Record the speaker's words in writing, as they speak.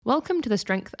Welcome to the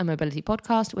Strength and Mobility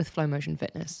Podcast with Flow Motion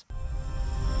Fitness. Good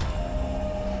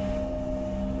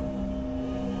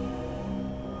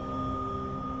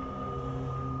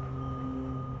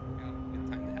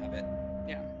time to have it.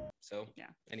 Yeah. So yeah.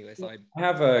 Anyway, so I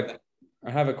have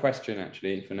a question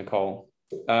actually for Nicole.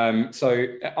 So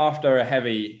after a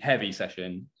heavy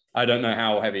session, I don't know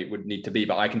how heavy it would need to be,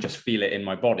 but I can just feel it in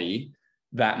my body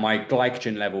that my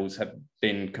glycogen levels have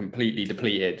been completely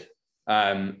depleted.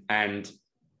 And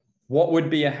what would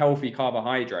be a healthy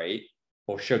carbohydrate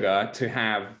or sugar to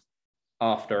have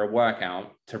after a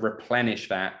workout to replenish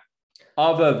that,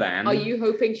 other than... Are you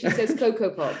hoping she says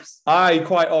Cocoa Pops? I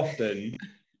quite often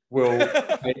will,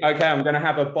 okay, I'm going to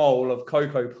have a bowl of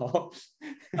Cocoa Pops.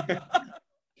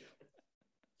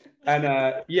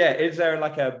 And is there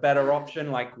like a better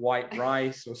option, like white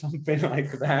rice or something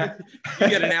like that? you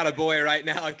get an attaboy right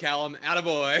now, Callum.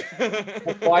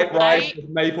 Attaboy. White rice with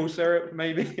maple syrup,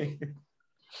 maybe.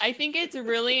 I think it's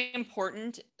really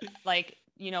important, like,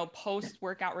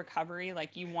 post-workout recovery,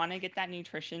 like you want to get that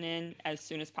nutrition in as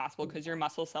soon as possible because your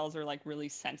muscle cells are like really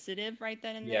sensitive right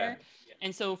then and there.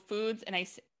 And so foods, and I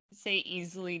say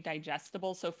easily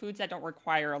digestible, so foods that don't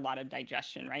require a lot of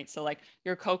digestion, right? So like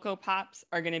your Cocoa Pops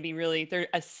are going to be they're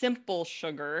a simple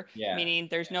sugar, meaning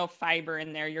there's no fiber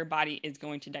in there. Your body is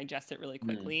going to digest it really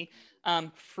quickly.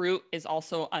 Fruit is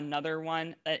also another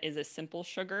one that is a simple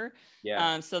sugar.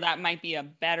 So that might be a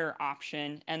better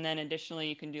option. And then additionally,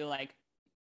 you can do like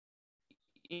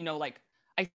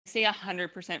I say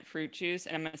 100% fruit juice,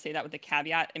 and I'm going to say that with a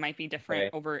caveat. It might be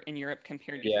different over in Europe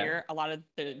compared to here. A lot of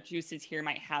the juices here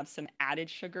might have some added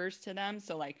sugars to them.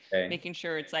 So like making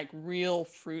sure it's like real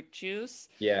fruit juice.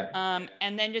 And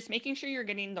then just making sure you're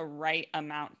getting the right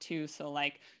amount too. So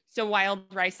wild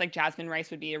rice, like jasmine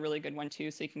rice would be a really good one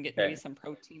too. So you can get maybe some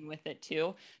protein with it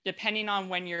too, depending on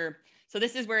when so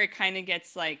this is where it kind of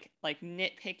gets like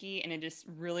nitpicky, and it just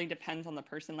really depends on the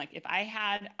person. Like if I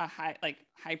had a high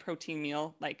protein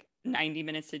meal, like 90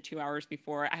 minutes to 2 hours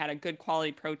before, I had a good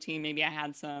quality protein, maybe I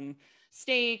had some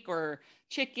steak or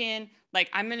chicken, like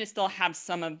I'm going to still have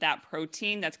some of that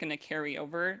protein that's going to carry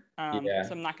over. So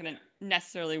I'm not going to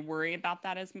necessarily worry about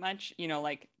that as much,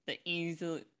 like the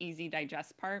easy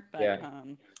digest part. But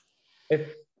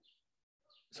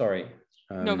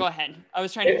no, go ahead. I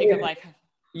was trying to think of like...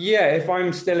 if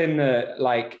I'm still in the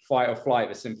like fight or flight,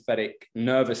 the sympathetic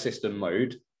nervous system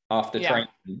mode after training,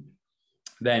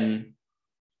 then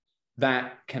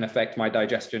that can affect my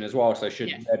digestion as well. So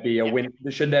should there be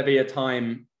should there be a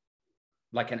time,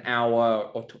 like an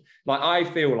hour or like, I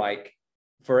feel like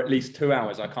for at least 2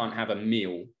 hours, I can't have a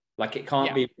meal. Like it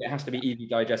can't be, it has to be easy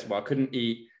digestible. I couldn't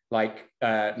eat like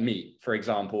meat, for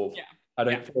example. I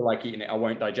don't feel like eating it. I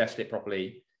won't digest it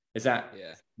properly. Is that,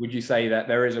 would you say that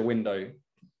there is a window?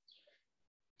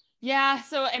 Yeah.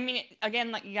 So, I mean,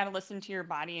 again, like you got to listen to your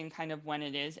body and kind of when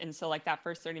it is. And so like that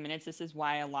first 30 minutes, this is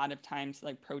why a lot of times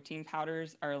like protein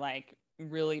powders are like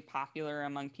really popular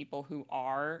among people who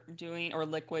are doing, or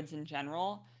liquids in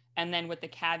general. And then with the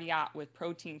caveat with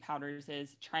protein powders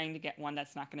is trying to get one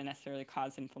that's not going to necessarily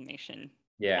cause inflammation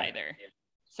either.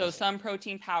 So some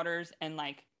protein powders, and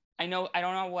like, I don't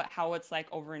know how it's like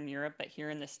over in Europe, but here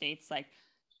in the States, like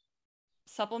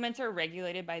supplements are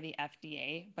regulated by the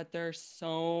FDA, but there's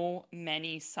so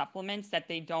many supplements that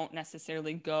they don't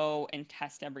necessarily go and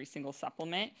test every single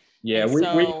supplement. Yeah, we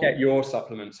get your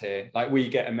supplements here. Like we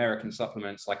get American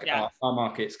supplements, like our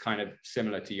market's kind of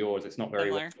similar to yours. It's not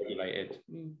very well regulated.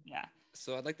 Yeah.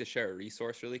 So I'd like to share a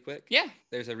resource really quick. Yeah.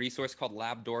 There's a resource called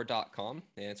labdoor.com,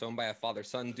 and it's owned by a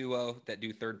father-son duo that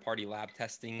do third-party lab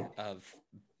testing of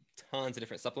tons of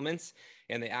different supplements,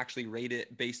 and they actually rate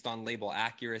it based on label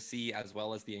accuracy as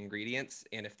well as the ingredients.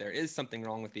 And if there is something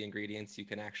wrong with the ingredients, you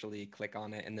can actually click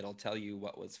on it and it'll tell you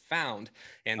what was found.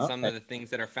 And some of the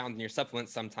things that are found in your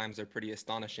supplements sometimes are pretty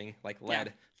astonishing, like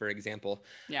lead, for example.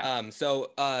 So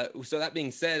that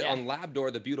being said, on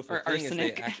Labdoor, the beautiful thing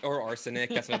arsenic. is or arsenic,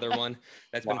 that's another one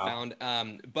that's been found.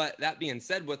 But that being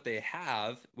said, what they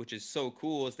have, which is so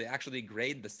cool, is they actually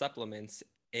grade the supplements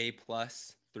A+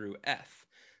 through F.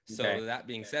 So that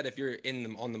being said, if you're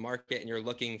on the market and you're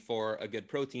looking for a good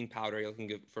protein powder, you're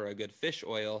looking for a good fish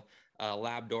oil,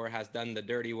 Labdoor has done the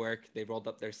dirty work. They've rolled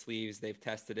up their sleeves. They've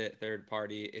tested it third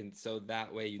party. And so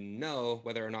that way,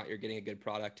 whether or not you're getting a good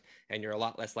product, and you're a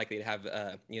lot less likely to have,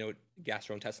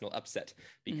 gastrointestinal upset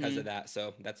because of that.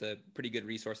 So that's a pretty good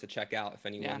resource to check out if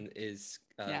anyone is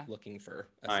looking for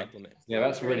a supplement. Yeah,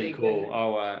 that's really cool.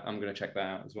 I'm going to check that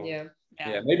out as well.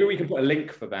 Yeah, maybe we can put a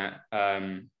link for that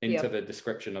into the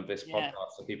description of this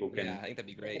podcast so people can. Yeah, I think that'd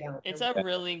be great. It's a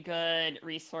really good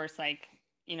resource. Like,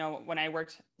 you know, when I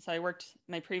worked,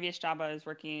 my previous job, I was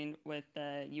working with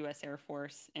the US Air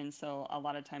Force. And so a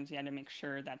lot of times we had to make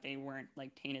sure that they weren't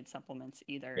like tainted supplements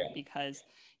either, because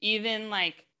even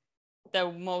like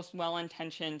the most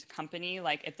well-intentioned company,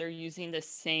 like if they're using the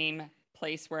same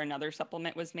place where another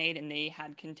supplement was made and they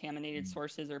had contaminated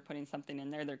sources or putting something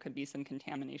in there, there could be some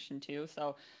contamination too.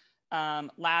 So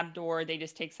Labdoor, they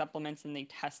just take supplements and they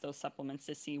test those supplements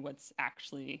to see what's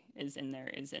actually is in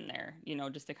there, you know,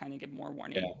 just to kind of give more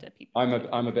warning to people.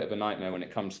 I'm a bit of a nightmare when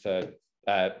it comes to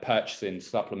purchasing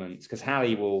supplements, because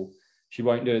Hallie she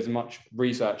won't do as much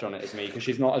research on it as me, because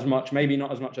she's maybe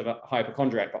not as much of a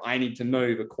hypochondriac, but I need to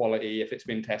know the quality, if it's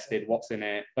been tested, what's in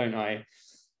it, don't I?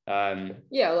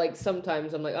 Yeah, like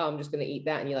sometimes I'm like, oh, I'm just gonna eat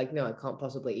that, and you're like, no, I can't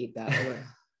possibly eat that.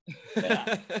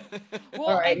 Well,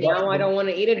 all right, now I don't want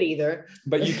to eat it either.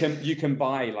 But you can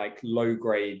buy like low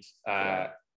grade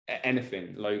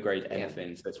anything,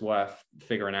 so it's worth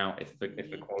figuring out if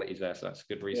the quality's there. So that's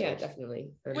good research. Yeah,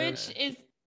 definitely. Which is,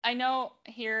 I know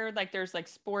here, like there's like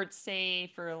Sports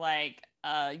Safe or like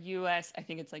US, I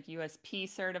think it's like USP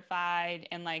certified,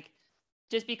 and like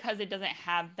just because it doesn't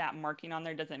have that marking on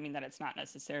there doesn't mean that it's not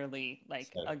necessarily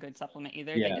like a good supplement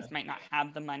either. They just might not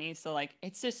have the money. So like,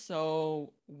 it's just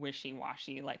so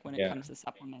wishy-washy, like when it comes to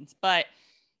supplements. But,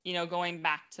 you know, going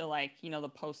back to like, you know, the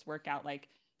post-workout, like,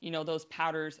 you know, those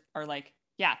powders are like,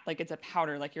 like it's a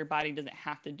powder, like your body doesn't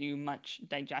have to do much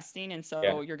digesting. And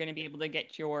so you're going to be able to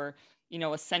get your, you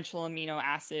know, essential amino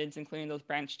acids, including those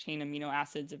branched chain amino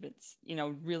acids, if it's, you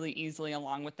know, really easily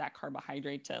along with that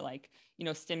carbohydrate to like, you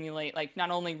know, stimulate, like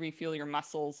not only refuel your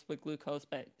muscles with glucose,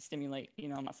 but stimulate, you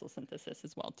know, muscle synthesis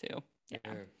as well too.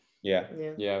 Yeah,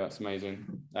 that's amazing.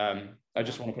 I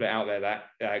just want to put it out there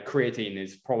that creatine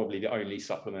is probably the only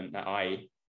supplement that I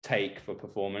take for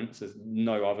performance. There's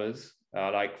no others.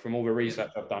 Like from all the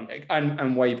research I've done,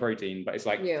 and whey protein, but it's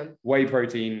like whey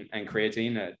protein and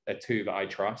creatine are two that I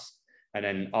trust. And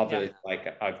then others,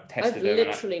 like I've tested. I've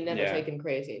literally never taken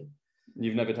creatine.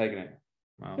 You've never taken it?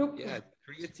 Wow. Nope. Yeah,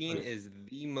 creatine is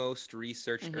the most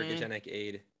researched ergogenic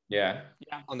aid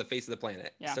on the face of the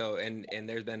planet. So and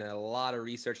there's been a lot of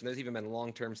research, and there's even been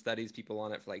long-term studies, people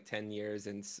on it for like 10 years.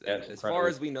 And as far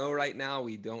as we know right now,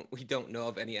 we don't know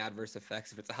of any adverse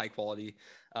effects if it's a high quality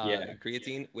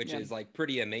creatine, which is like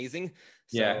pretty amazing.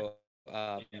 So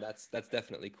that's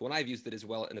definitely cool. And I've used it as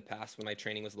well in the past when my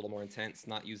training was a little more intense,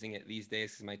 not using it these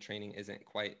days because my training isn't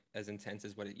quite as intense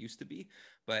as what it used to be,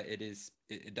 but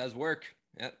it does work.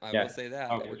 I will say that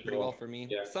it worked pretty well for me.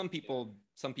 Some people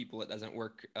it doesn't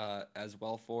work as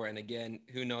well for, and again,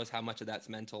 who knows how much of that's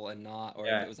mental and not, or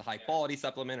if it was a high quality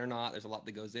supplement or not. There's a lot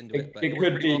that goes into it, but it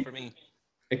worked pretty well for me.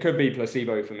 It could be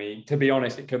placebo for me, to be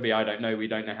honest. It could be, I don't know. We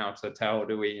don't know how to tell,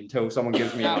 do we, until someone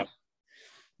gives me a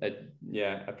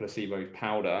placebo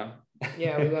powder. We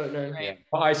won't know.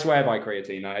 But I swear by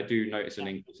creatine, I do notice an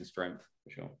increase in strength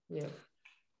for sure.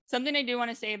 Something I do want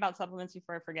to say about supplements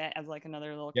before I forget, as like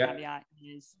another little caveat,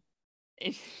 is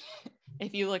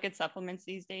if you look at supplements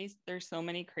these days, there's so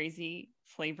many crazy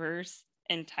flavors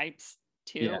and types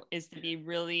too, is to be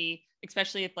really,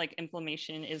 especially if like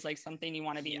inflammation is like something you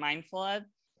want to be mindful of,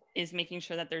 is making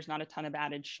sure that there's not a ton of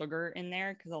added sugar in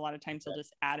there, because a lot of times they'll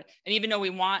just add it. And even though we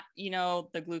want, you know,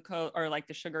 the glucose or like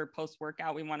the sugar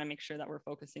post-workout, we want to make sure that we're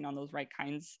focusing on those right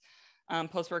kinds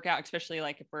post-workout, especially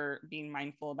like if we're being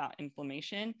mindful about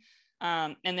inflammation.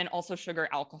 And then also sugar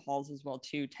alcohols as well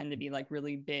too tend to be like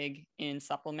really big in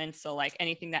supplements. So like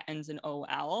anything that ends in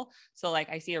OL. So like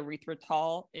I see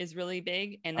erythritol is really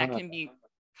big, and that can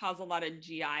cause a lot of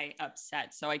GI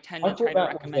upset. So I tend to try to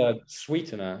recommend a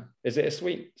sweetener. Is it a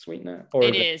sweetener? Or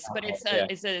it is, but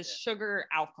it's a sugar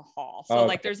alcohol. So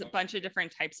like there's a bunch of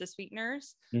different types of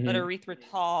sweeteners, but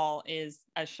erythritol is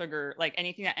a sugar, like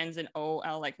anything that ends in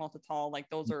OL, like maltitol, like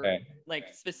those are like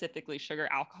specifically sugar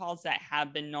alcohols that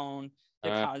have been known to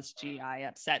cause GI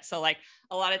upset. So like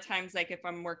a lot of times, like if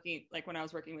I'm working, like when I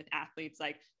was working with athletes,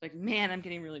 like man, I'm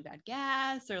getting really bad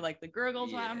gas, or like the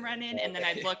gurgles while I'm running, and then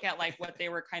I'd look at like what they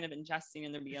were kind of ingesting,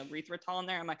 and there'd be erythritol in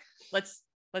there. I'm like, let's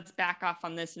back off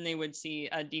on this, and they would see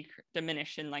a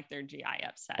diminish in like their GI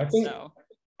upset.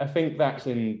 I think that's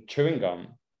in chewing gum.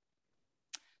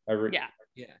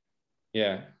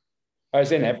 Yeah. Oh,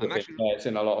 it's in everything. It's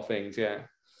in a lot of things.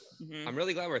 I'm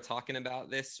really glad we're talking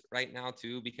about this right now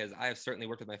too, because I have certainly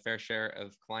worked with my fair share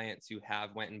of clients who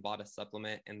have went and bought a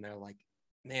supplement, and they're like,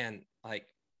 man, like,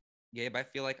 Gabe, I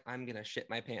feel like I'm gonna shit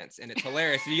my pants. And it's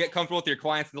hilarious. You get comfortable with your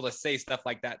clients and they'll just say stuff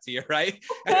like that to you, right?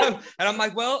 And I'm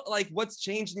like, well, like, what's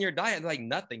changed in your diet? And they're like,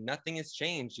 nothing has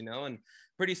changed, you know. And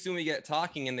pretty soon we get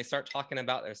talking and they start talking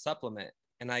about their supplement,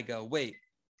 and I go, wait,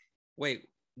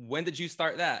 when did you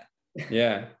start that?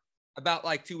 Yeah. About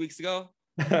like 2 weeks ago.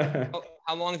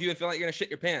 How long have you been feeling like you're gonna shit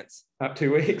your pants? About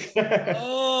 2 weeks.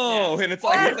 Oh, and it's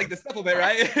like the supplement,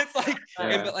 right? It's like,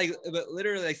 but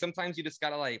literally, like sometimes you just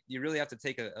gotta like, you really have to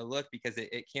take a look, because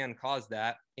it can cause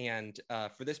that. And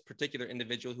for this particular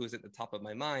individual who was at the top of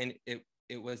my mind, it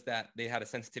was that they had a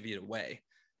sensitivity to whey,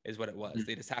 is what it was. Mm-hmm.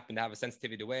 They just happened to have a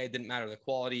sensitivity to whey. It didn't matter the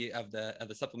quality of the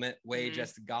supplement. Whey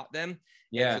just got them.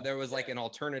 Yeah. And so there was like an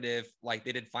alternative, like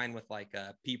they did fine with like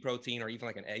a pea protein or even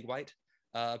like an egg white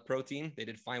protein. They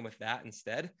did fine with that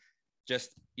instead.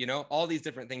 Just, you know, all these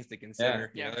different things to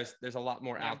consider. You know, there's a lot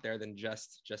more out there than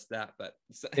just that. But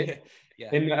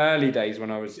in the early days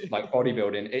when I was like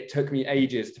bodybuilding, it took me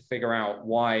ages to figure out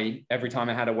why every time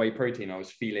I had a whey protein, I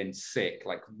was feeling sick,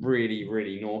 like really,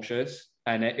 really nauseous.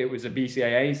 And it was a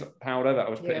BCAAs powder that I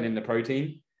was putting in the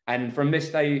protein. And from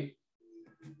that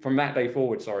day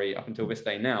forward, up until this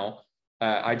day now,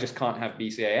 I just can't have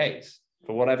BCAAs.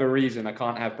 For whatever reason, I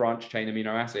can't have branched chain amino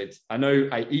acids. I know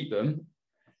I eat them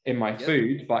in my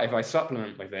food, but if I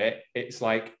supplement with it, it's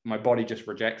like my body just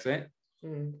rejects it.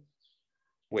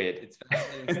 Weird. It's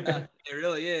fascinating stuff. It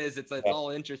really is. It's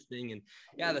all interesting.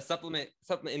 And the supplement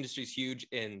industry is huge.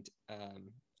 And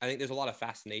I think there's a lot of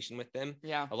fascination with them.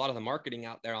 Yeah. A lot of the marketing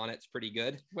out there on it's pretty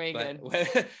good. Good.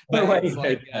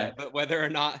 But whether or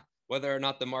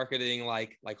not the marketing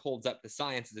like holds up to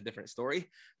science is a different story.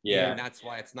 Yeah. And that's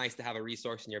why it's nice to have a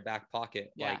resource in your back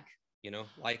pocket, like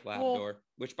Labdoor,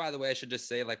 which by the way, I should just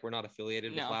say, like, we're not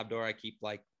affiliated with Labdoor. I keep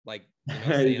saying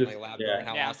like Labdoor and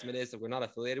how awesome it is. So we're not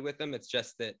affiliated with them. It's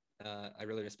just that I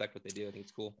really respect what they do. I think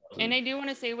it's cool. And I do want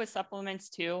to say with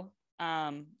supplements too,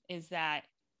 is that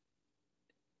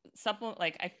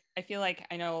I feel like,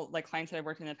 I know like clients that I've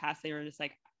worked in the past, they were just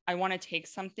like, I want to take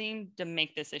something to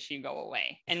make this issue go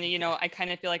away. And, you know, I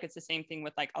kind of feel like it's the same thing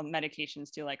with like medications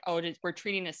too. Like, we're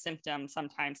treating a symptom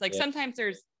sometimes. Like sometimes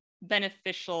there's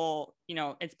beneficial, you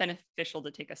know, it's beneficial to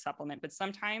take a supplement, but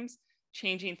sometimes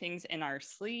changing things in our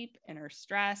sleep and our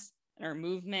stress and our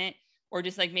movement, or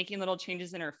just like making little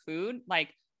changes in our food, like,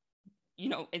 you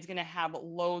know, it's going to have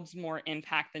loads more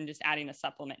impact than just adding a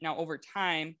supplement. Now, over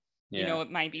time, you know,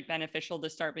 it might be beneficial to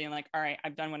start being like, all right,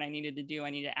 I've done what I needed to do. I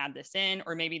need to add this in,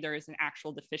 or maybe there is an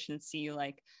actual deficiency.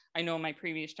 Like I know in my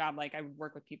previous job, like I would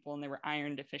work with people and they were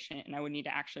iron deficient, and I would need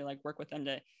to actually like work with them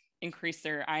to increase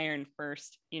their iron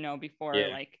first, you know, before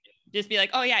like just be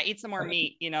like, oh yeah, eat some more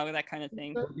meat, you know, that kind of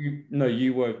thing.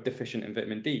 You were deficient in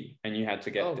vitamin D and you had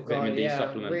to get vitamin D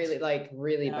supplements.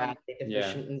 Really badly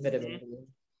deficient in vitamin D.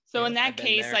 So in that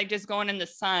case, like just going in the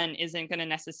sun isn't going to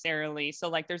necessarily, so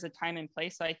like there's a time and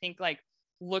place. So I think like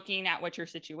looking at what your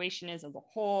situation is as a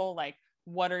whole, like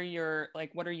what are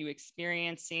you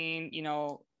experiencing, you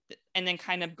know, and then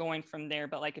kind of going from there.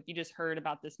 But like, if you just heard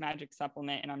about this magic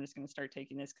supplement and I'm just going to start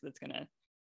taking this because it's going to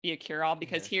be a cure all,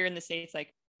 because here in the States,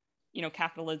 like, you know,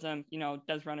 capitalism, you know,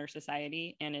 does run our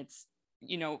society, and it's,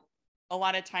 you know, a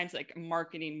lot of times like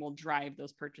marketing will drive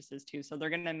those purchases too. So they're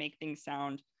going to make things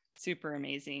sound super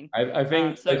amazing. I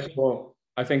think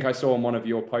I saw on one of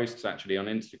your posts actually on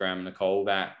Instagram, Nicole,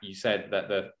 that you said that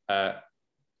the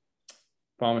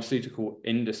pharmaceutical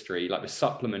industry, like the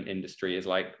supplement industry, is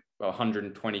like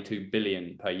 122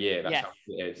 billion per year. That's how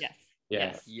it is.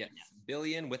 Yes.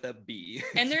 Billion with a B.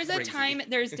 And there's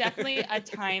there's definitely a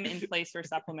time and place for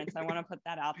supplements. I want to put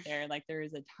that out there. Like there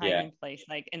is a time and place,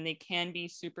 like, and they can be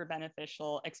super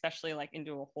beneficial, especially like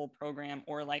into a whole program,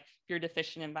 or like if you're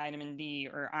deficient in vitamin D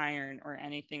or iron or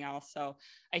anything else. So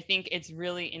I think it's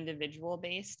really individual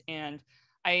based. And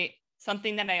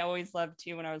something that I always loved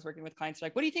too, when I was working with clients,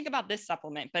 like, what do you think about this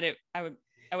supplement? But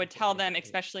I would tell them,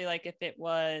 especially like if it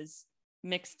was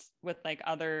mixed with like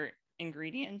other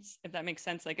ingredients, if that makes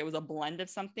sense, like it was a blend of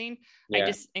something. I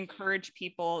just encourage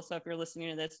people, so if you're listening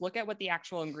to this, look at what the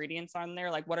actual ingredients are on there,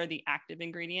 like what are the active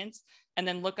ingredients, and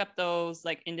then look up those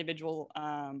like individual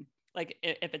like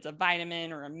if it's a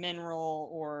vitamin or a mineral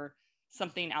or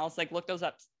something else, like look those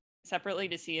up separately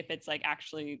to see if it's like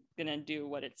actually gonna do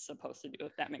what it's supposed to do,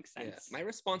 if that makes sense. My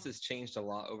response has changed a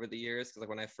lot over the years, because like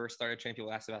when I first started training,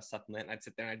 people asked about supplement, and I'd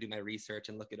sit there and I'd do my research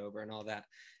and look it over and all that,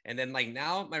 and then like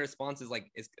now my response is a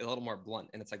little more blunt,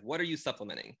 and it's like, what are you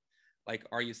supplementing? Like,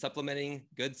 are you supplementing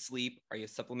good sleep? Are you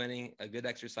supplementing a good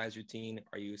exercise routine?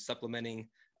 Are you supplementing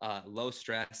low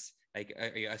stress? Like,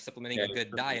 are you supplementing a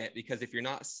good diet? Because if you're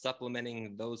not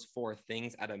supplementing those 4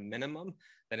 things at a minimum,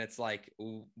 then it's like,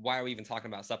 why are we even talking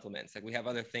about supplements? Like, we have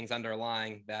other things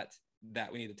underlying that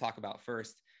we need to talk about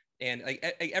first. And like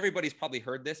everybody's probably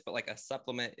heard this, but like a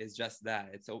supplement is just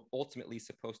that. It's ultimately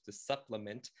supposed to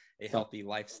supplement a healthy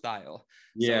lifestyle.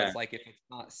 So it's like, if it's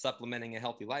not supplementing a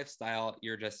healthy lifestyle,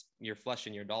 you're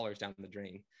flushing your dollars down the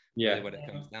drain. really what it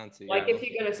comes down to. Like if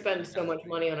you're going to spend so much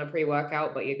money on a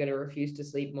pre-workout, but you're going to refuse to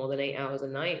sleep more than 8 hours a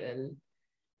night, then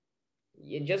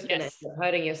you're just going to end up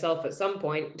hurting yourself at some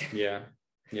point. Yeah.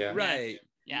 Right.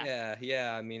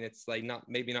 Yeah. I mean, it's like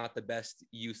maybe not the best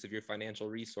use of your financial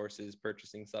resources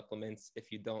purchasing supplements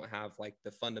if you don't have like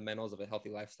the fundamentals of a healthy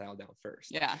lifestyle down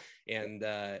first. Yeah.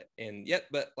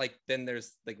 But like then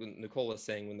there's like what Nicole was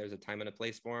saying, when there's a time and a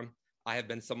place for them. I have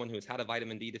been someone who's had a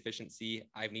vitamin D deficiency.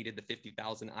 I've needed the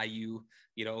 50,000 IU,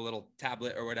 little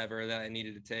tablet or whatever that I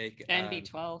needed to take. And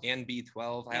B12. And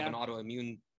B12. I have an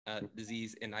autoimmune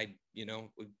disease, and I,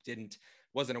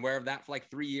 wasn't aware of that for like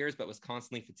 3 years, but was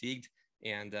constantly fatigued.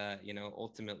 And,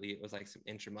 ultimately it was like some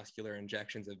intramuscular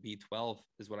injections of B12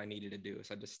 is what I needed to do.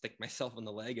 So I just stick myself in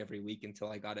the leg every week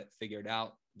until I got it figured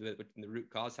out. The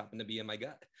root cause happened to be in my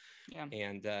gut. Yeah.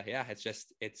 And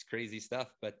it's crazy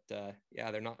stuff, but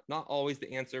they're not always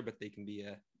the answer, but they can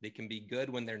be good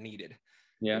when they're needed.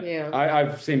 Yeah.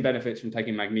 I've seen benefits from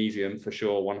taking magnesium for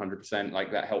sure. 100%.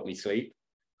 Like that helped me sleep.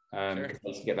 Sure. I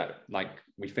used to get that, like,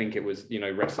 we think it was,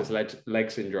 restless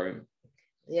leg syndrome.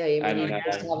 Yeah, you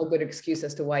just have a good excuse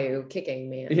as to why you're kicking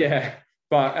me. Yeah,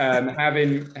 but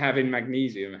having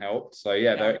magnesium helped. So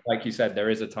like you said, there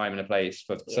is a time and a place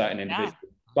for certain individuals.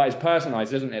 But it's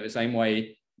personalized, isn't it? The same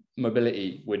way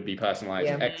mobility would be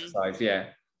personalized, exercise. Yeah.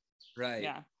 Right.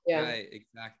 Yeah. Right.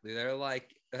 Exactly. They're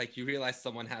like you realize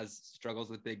someone has struggles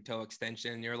with big toe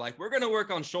extension. You're like, we're going to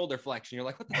work on shoulder flexion. You're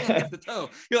like, what the heck is the toe?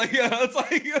 You're like, it's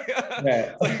like,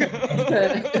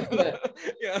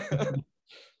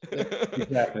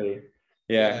 Exactly.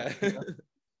 Yeah.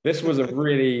 This was a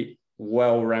really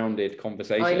well-rounded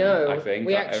conversation. I know. I think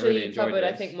we actually really covered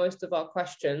I think most of our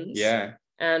questions. Yeah.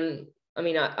 And I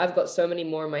mean, I've got so many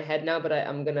more in my head now, but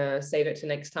I'm gonna save it to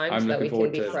next time so that we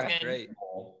can be fresh. Great.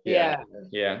 Yeah.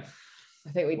 I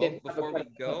think we did. Before we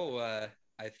go,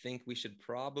 I think we should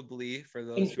probably, for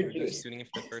those who are just tuning in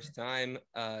for the first time,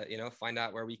 find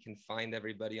out where we can find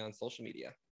everybody on social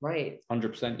media. Right.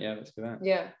 100%. Yeah, let's do that.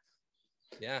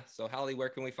 Yeah. So Hallie, where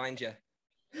can we find you?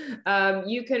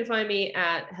 You can find me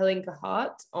at Helinka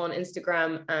Hart on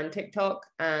Instagram and TikTok,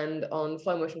 and on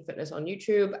Flow Motion Fitness on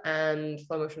YouTube, and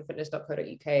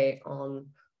flowmotionfitness.co.uk on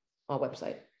our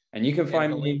website. And you can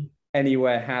find me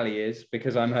anywhere Hallie is,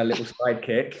 because I'm her little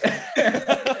sidekick.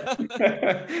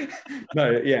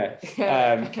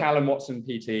 Callum Watson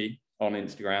PT on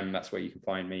Instagram. That's where you can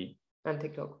find me. And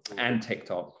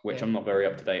TikTok, which I'm not very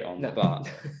up to date on, but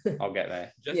I'll get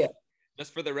there.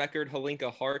 Just for the record,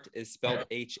 Helinka Hart is spelled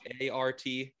Hart.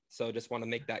 So just want to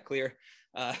make that clear,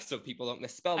 so people don't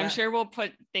misspell that. I'm sure we'll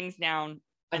put things down.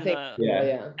 I think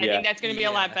that's going to be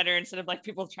a lot better instead of like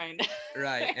people trying to.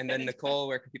 Right. And then Nicole,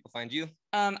 where can people find you?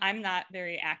 I'm not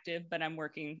very active, but I'm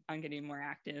working on getting more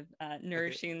active.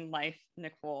 Nourishing Life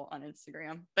Nicole on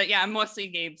Instagram. But yeah, I'm mostly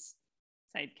Gabe's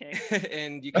sidekick.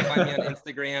 And you can find me on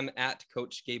Instagram at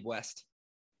Coach Gabe West.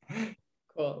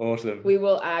 Cool. Awesome. We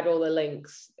will add all the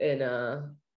links in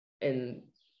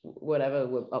whatever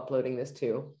we're uploading this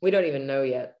to. We don't even know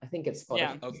yet. I think it's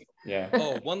fun.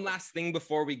 Oh, one last thing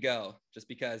before we go, just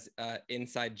because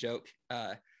inside joke.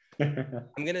 I'm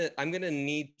gonna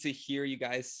need to hear you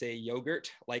guys say yogurt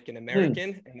like an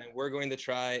American, and then we're going to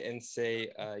try and say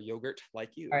yogurt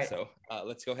like you. Right. So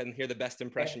let's go ahead and hear the best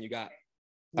impression you got.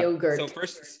 Yogurt. So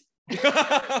first,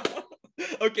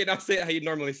 okay, now say it how you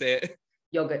normally say it.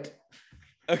 Yogurt.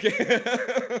 Okay.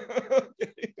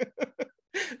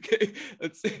 Okay.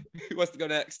 Let's see who wants to go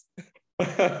next.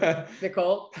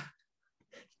 Nicole.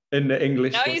 In the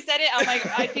English. No, you said it. I'm like,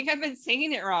 I think I've been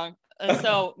saying it wrong.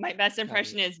 So my best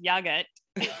impression is yogurt.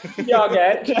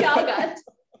 Yogurt.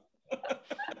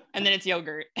 And then it's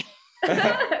yogurt.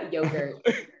 Yogurt.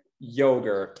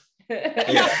 Yogurt.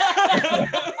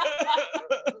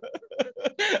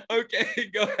 Okay,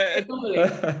 go ahead.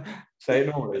 Say it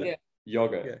normally. Yeah.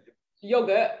 Yogurt. Yeah.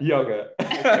 Yogurt.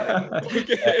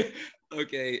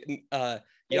 Okay.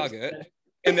 Yogurt.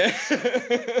 And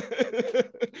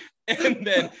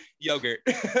then yogurt.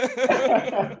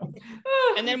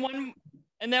 and then one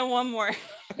more.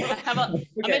 I'm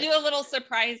gonna do a little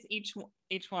surprise each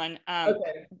one.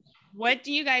 Okay. What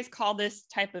do you guys call this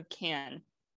type of can?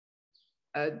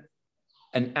 An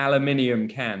aluminium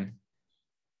can.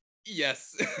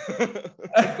 Yes.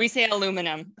 We say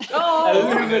aluminum.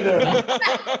 Oh,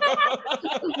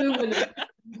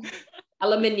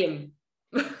 Aluminium.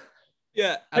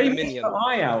 Yeah, aluminium. Put the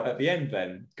I out at the end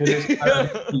then, because it's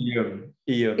aluminium.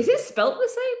 Is it spelled the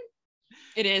same?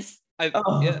 It is.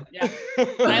 Yeah.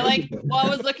 I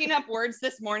was looking up words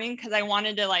this morning because I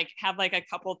wanted to have a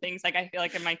couple things. I feel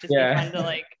like it might just be fun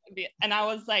to be, and I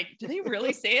was like, do they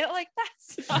really say it like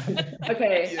that?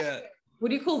 Okay. Yeah. What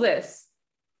do you call this?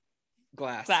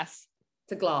 Glass.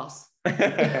 It's a glass.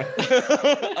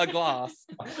 A glass.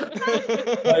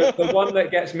 The one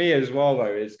that gets me as well,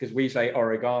 though, is because we say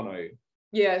oregano.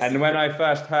 Yes. And when I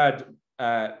first heard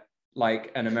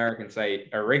like an American say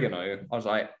oregano, I was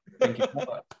like, thinking,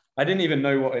 what? I didn't even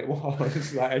know what it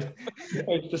was. Like,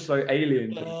 it's just so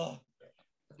alien to me.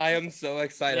 I am so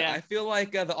excited. I feel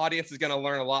like the audience is going to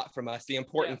learn a lot from us. The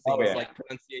important things like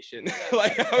pronunciation,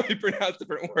 like how we pronounce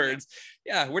different words.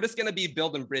 Yeah, we're just going to be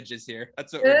building bridges here.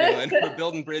 That's what we're doing. We're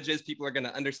building bridges. People are going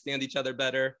to understand each other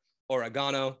better.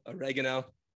 Oregano, tomato.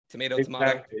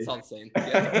 It's all the same.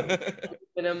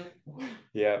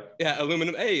 Yeah,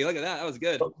 aluminum. Hey, look at that. That was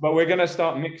good. But we're going to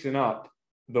start mixing up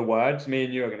the words. Me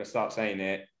and you are going to start saying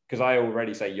it. Because I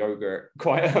already say yogurt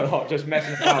quite a lot, just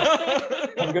messing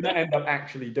about. I'm gonna end up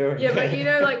actually doing it. Yeah, but you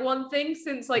know, like one thing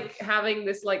since like having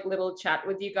this like little chat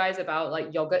with you guys about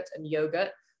like yogurt and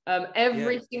yogurt,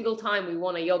 every single time we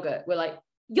want a yogurt, we're like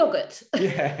yogurt.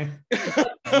 Yeah.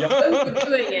 We're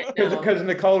doing it because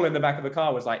Nicole in the back of the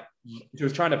car was like, she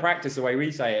was trying to practice the way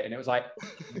we say it, and it was like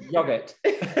yogurt.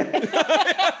 So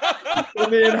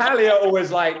me and Hallie are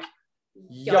always like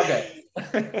yogurt. Oh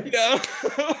my god,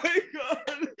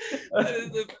 that is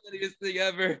the funniest thing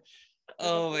ever.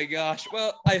 Oh my gosh.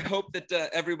 Well, I hope that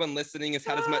everyone listening has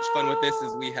had as much fun with this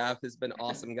as we have. It's been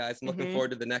awesome, guys. I'm looking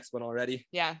forward to the next one already.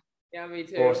 Yeah, me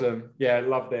too. Awesome. Yeah,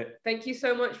 loved it. Thank you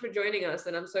so much for joining us,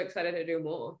 and I'm so excited to do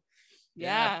more.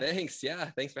 Thanks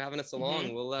for having us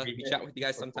along. We'll be chatting with you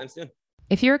guys sometime soon.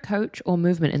 If you're a coach or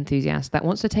movement enthusiast that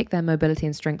wants to take their mobility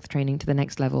and strength training to the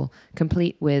next level,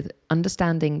 complete with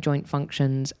understanding joint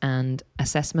functions and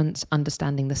assessments,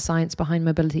 understanding the science behind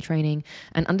mobility training,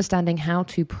 and understanding how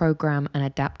to program and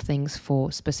adapt things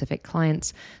for specific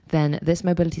clients, then this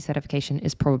mobility certification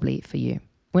is probably for you.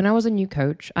 When I was a new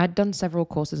coach, I'd done several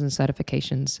courses and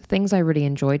certifications, things I really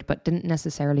enjoyed but didn't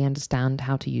necessarily understand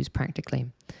how to use practically.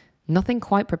 Nothing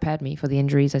quite prepared me for the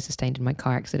injuries I sustained in my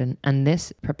car accident, and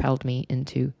this propelled me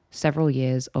into several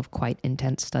years of quite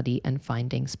intense study and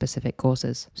finding specific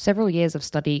courses. Several years of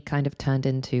study kind of turned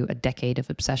into a decade of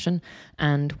obsession,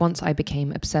 and once I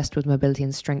became obsessed with mobility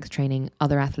and strength training,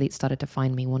 other athletes started to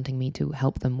find me wanting me to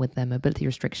help them with their mobility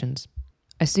restrictions.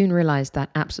 I soon realized that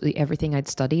absolutely everything I'd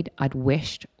studied, I'd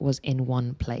wished was in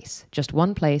one place. Just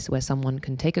one place where someone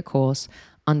can take a course,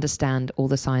 understand all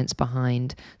the science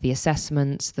behind the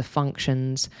assessments, the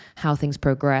functions, how things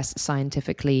progress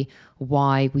scientifically,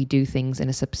 why we do things in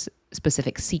a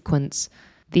specific sequence.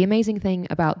 The amazing thing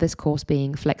about this course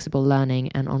being flexible learning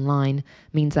and online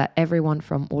means that everyone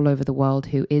from all over the world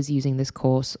who is using this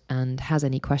course and has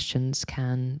any questions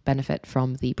can benefit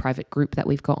from the private group that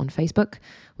we've got on Facebook.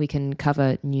 We can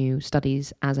cover new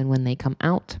studies as and when they come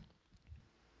out.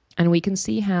 And we can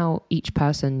see how each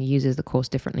person uses the course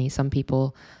differently. Some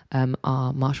people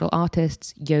are martial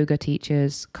artists, yoga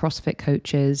teachers, CrossFit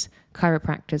coaches,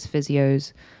 chiropractors,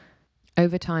 physios.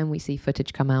 Over time, we see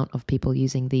footage come out of people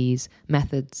using these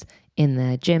methods in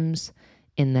their gyms,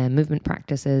 in their movement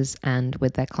practices, and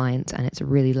with their clients. And it's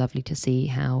really lovely to see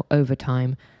how over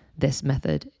time this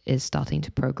method is starting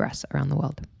to progress around the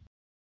world.